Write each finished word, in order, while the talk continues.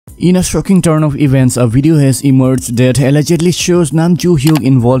In a shocking turn of events, a video has emerged that allegedly shows Nam Joo Hyuk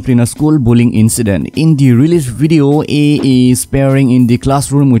involved in a school bullying incident. In the released video, A is sparring in the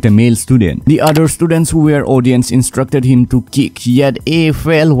classroom with a male student. The other students who were audience instructed him to kick, yet A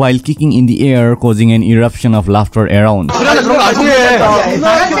fell while kicking in the air, causing an eruption of laughter around.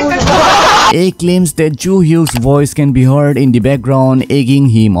 A claims that Joo Hyuk's voice can be heard in the background, egging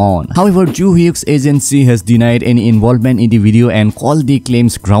him on. However, Joo Hyuk's agency has denied any involvement in the video and called the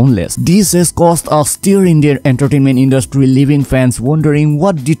claims groundless. This has caused a stir in the entertainment industry, leaving fans wondering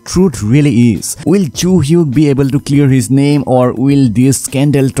what the truth really is. Will Joo Hyuk be able to clear his name, or will this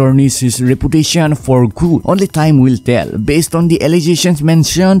scandal tarnish his reputation for good? Only time will tell. Based on the allegations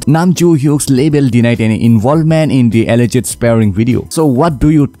mentioned, Nam Joo Hyuk's label denied any involvement in the alleged sparring video. So what do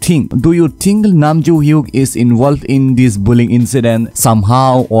you think? Do you think Nam Joo Hyuk is involved in this bullying incident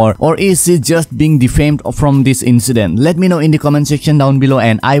somehow, or is he just being defamed from this incident? Let me know in the comment section down below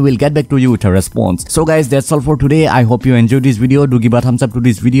and I will get back to you with a response. So guys, that's all for today. I hope you enjoyed this video. Do give a thumbs up to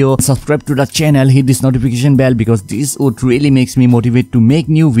this video, subscribe to the channel, hit this notification bell because this would really makes me motivate to make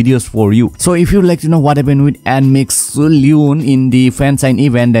new videos for you. So if you'd like to know what happened with and Mix Soon in the fan sign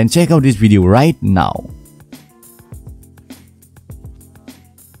event, then check out this video right now.